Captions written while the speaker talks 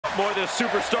More than a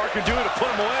superstar can do to put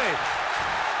him away.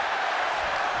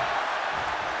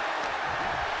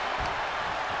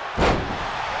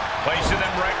 Placing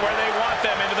them right where they want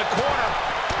them, into the corner.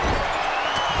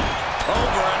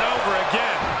 Over and over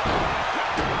again.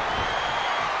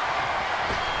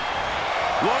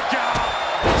 Look out!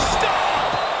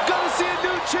 Stop! Gonna see a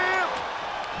new champ!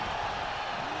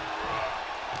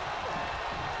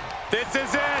 This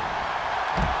is it!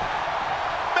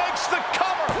 Makes the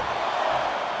cover!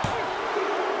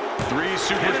 3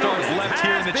 superstars left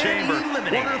here in the chamber.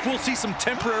 Wonder if we'll see some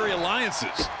temporary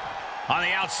alliances. On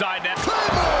the outside net.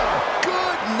 Claymore!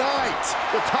 Good night!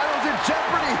 The title's in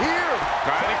jeopardy here!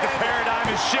 I think the paradigm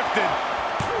has shifted.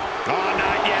 Oh,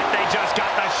 not yet. They just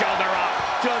got the shoulder up.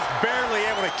 Just barely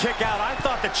able to kick out. I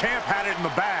thought the champ had it in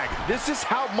the bag. This is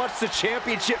how much the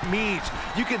championship means.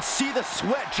 You can see the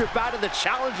sweat drip out of the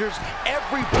challengers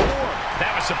every pore.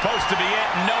 That was supposed to be it.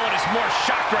 No one is more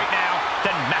shocked right now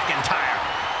than McIntyre.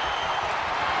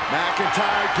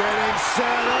 McIntyre getting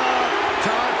set up.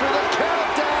 Time for the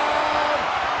countdown.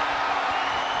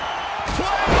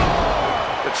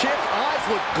 The champ's eyes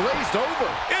look glazed over.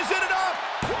 Is it enough?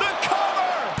 The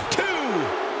cover! 2.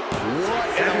 What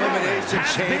an elimination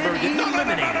chamber. No.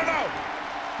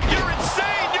 You're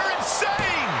insane! You're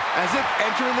insane! As if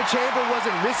entering the chamber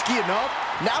wasn't risky enough,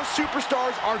 now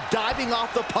superstars are diving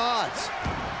off the pods.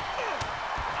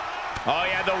 Oh,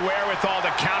 yeah, the wherewithal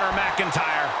to counter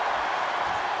McIntyre.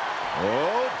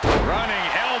 Oh, running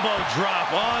elbow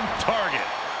drop on target.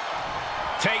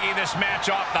 Taking this match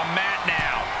off the mat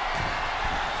now.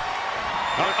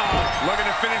 Looking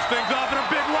to finish things off in a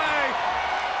big way.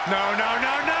 No. Oh,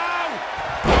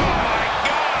 my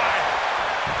God.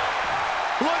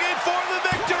 Looking for the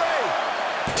victory.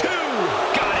 2.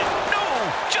 Got it. No,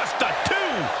 just a 2.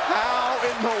 How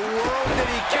in the world did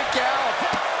he kick out?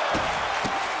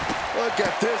 Look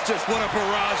at this, just What a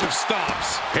barrage of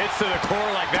stops. Hits to the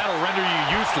core like that'll render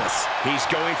you useless. He's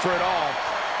going for it all.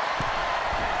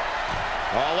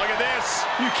 Oh, look at this.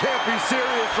 you can't be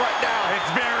serious right now.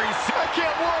 It's very serious. I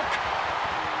can't look.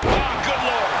 Oh, good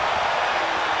Lord.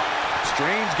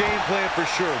 Strange game plan for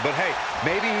sure, but hey,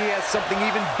 maybe he has something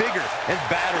even bigger and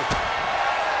badder.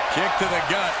 Kick to the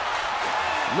gut.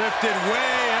 Lifted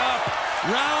way up.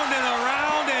 Round and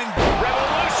around and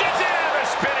Revolution's in. A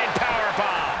spinning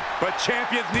powerbomb. But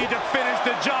champions need to finish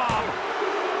the job.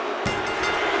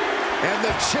 And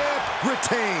the champ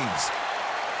retains.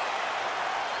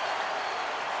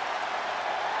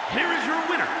 Here is your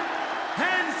winner,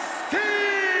 and still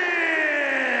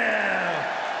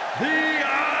the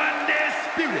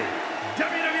Undisputed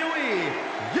WWE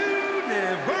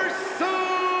Universal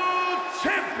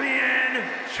Champion,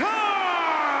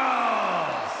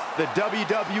 Charles! The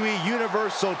WWE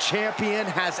Universal Champion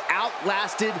has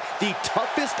outlasted the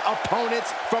toughest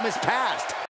opponents from his past.